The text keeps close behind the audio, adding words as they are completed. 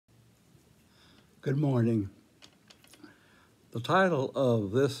Good morning. The title of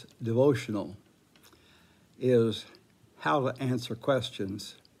this devotional is How to Answer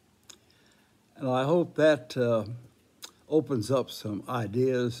Questions. And I hope that opens up some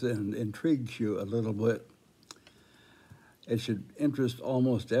ideas and intrigues you a little bit. It should interest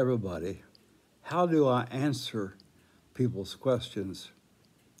almost everybody. How do I answer people's questions?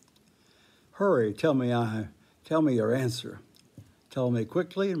 Hurry, tell me your answer. Tell me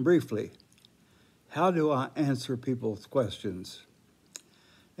quickly and briefly. How do I answer people's questions?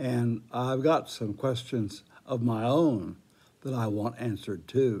 And I've got some questions of my own that I want answered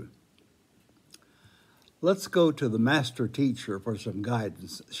too. Let's go to the master teacher for some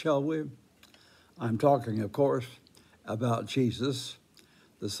guidance, shall we? I'm talking, of course, about Jesus,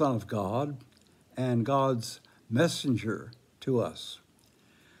 the Son of God, and God's messenger to us.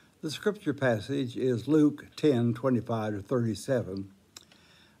 The scripture passage is Luke 10:25-37.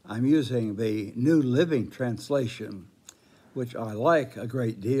 I'm using the New Living Translation, which I like a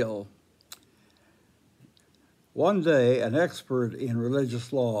great deal. One day, an expert in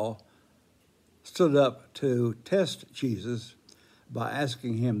religious law stood up to test Jesus by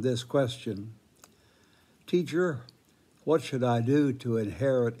asking him this question: "Teacher, what should I do to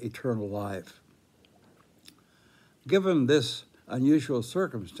inherit eternal life?" Given this unusual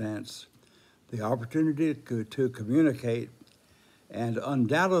circumstance, the opportunity to communicate, and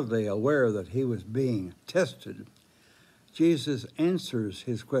undoubtedly aware that he was being tested, Jesus answers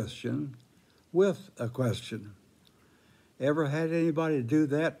his question with a question. Ever had anybody do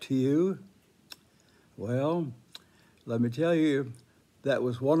that to you? Well, let me tell you, that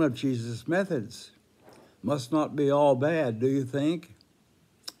was one of Jesus' methods. Must not be all bad, do you think?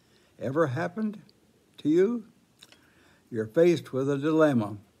 Ever happened to you? You're faced with a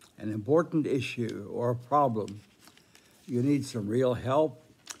dilemma, an important issue, or a problem. You need some real help,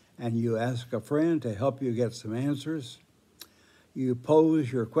 and you ask a friend to help you get some answers. You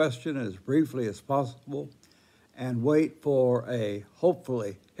pose your question as briefly as possible and wait for a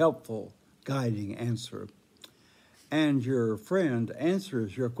hopefully helpful, guiding answer. And your friend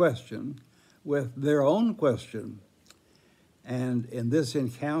answers your question with their own question. And in this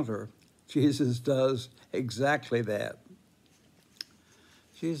encounter, Jesus does exactly that.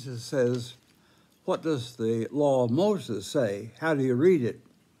 Jesus says, "What does the law of Moses say? How do you read it?"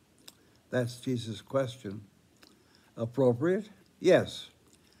 That's Jesus' question. Appropriate? Yes.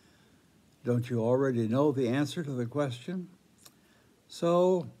 Don't you already know the answer to the question?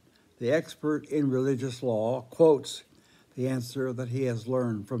 So, the expert in religious law quotes the answer that he has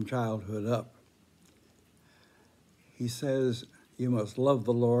learned from childhood up. He says, "You must love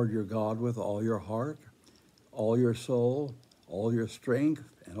the Lord your God with all your heart, all your soul, all your strength,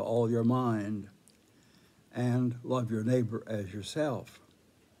 and all your mind, and love your neighbor as yourself."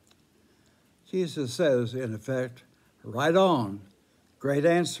 Jesus says, in effect, right on, great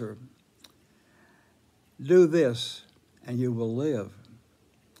answer. Do this and you will live.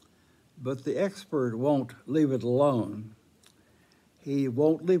 But the expert won't leave it alone. He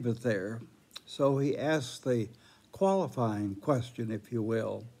won't leave it there. So he asks the qualifying question, if you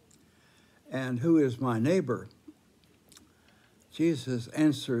will. And who is my neighbor? Jesus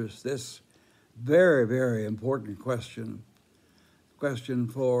answers this very, very important question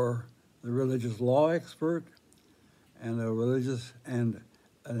for the religious law expert, and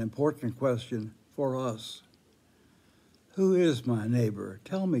an important question for us. Who is my neighbor?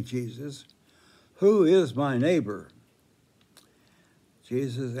 Tell me, Jesus, who is my neighbor?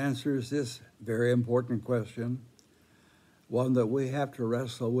 Jesus answers this very important question, one that we have to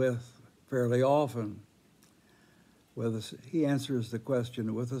wrestle with fairly often. He answers the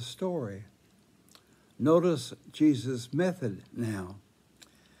question with a story. Notice Jesus' method now.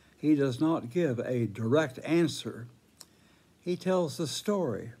 He does not give a direct answer. He tells a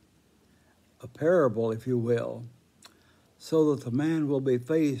story, a parable, if you will, so that the man will be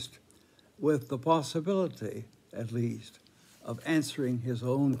faced with the possibility, at least, of answering his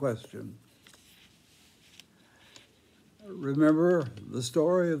own question. Remember the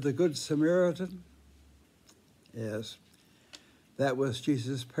story of the Good Samaritan? Yes, that was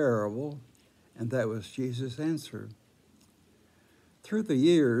Jesus' parable, and that was Jesus' answer. Through the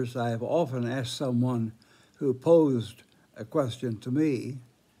years, I have often asked someone who posed a question to me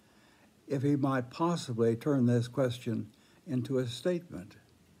if he might possibly turn this question into a statement.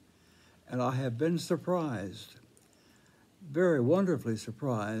 And I have been surprised, very wonderfully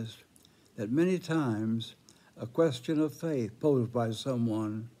surprised, that many times a question of faith posed by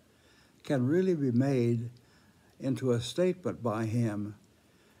someone can really be made into a statement by him,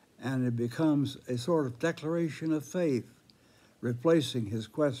 and it becomes a sort of declaration of faith, replacing his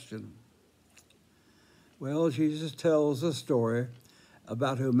question. Well, Jesus tells a story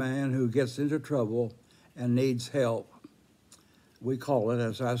about a man who gets into trouble and needs help. We call it,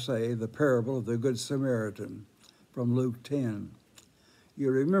 as I say, the parable of the Good Samaritan from Luke 10.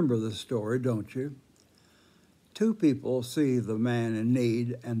 You remember the story, don't you? Two people see the man in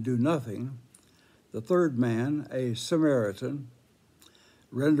need and do nothing. The third man, a Samaritan,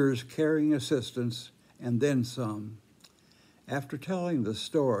 renders caring assistance and then some. After telling the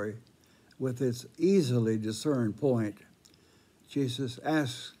story with its easily discerned point, Jesus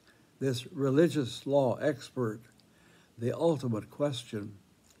asks this religious law expert the ultimate question: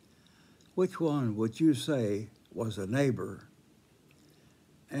 which one would you say was a neighbor?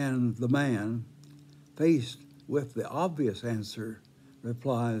 And the man, faced with the obvious answer,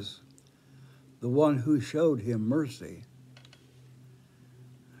 replies, the one who showed him mercy.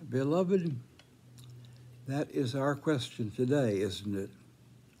 Beloved, that is our question today, isn't it?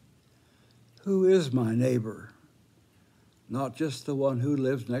 Who is my neighbor? Not just the one who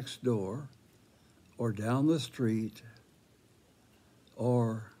lives next door or down the street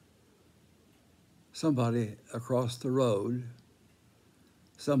or somebody across the road,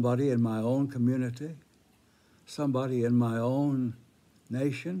 somebody in my own community, somebody in my own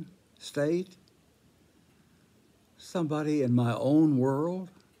nation, state, somebody in my own world,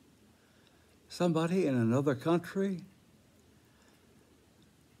 somebody in another country.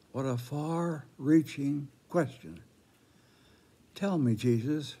 What a far-reaching question. Tell me,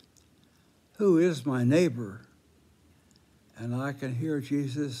 Jesus, who is my neighbor? And I can hear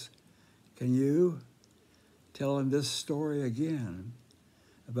Jesus, can you tell him this story again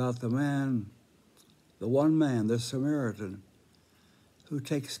about the man, the one man, the Samaritan, who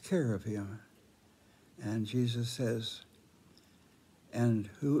takes care of him. And Jesus says, and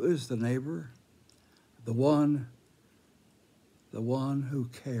who is the neighbor? The one who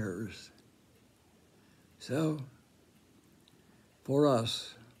cares. So, for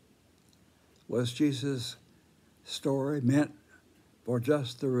us, was Jesus' story meant for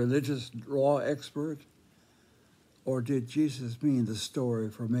just the religious law expert? Or did Jesus mean the story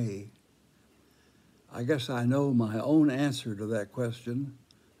for me? I guess I know my own answer to that question,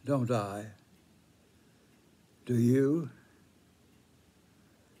 don't I? Do you?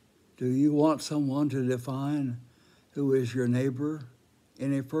 Do you want someone to define who is your neighbor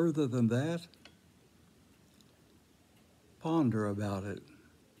any further than that? Ponder about it,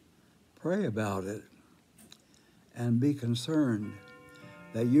 pray about it, and be concerned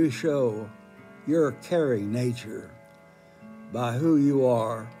that you show your caring nature by who you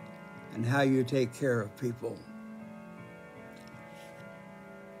are and how you take care of people.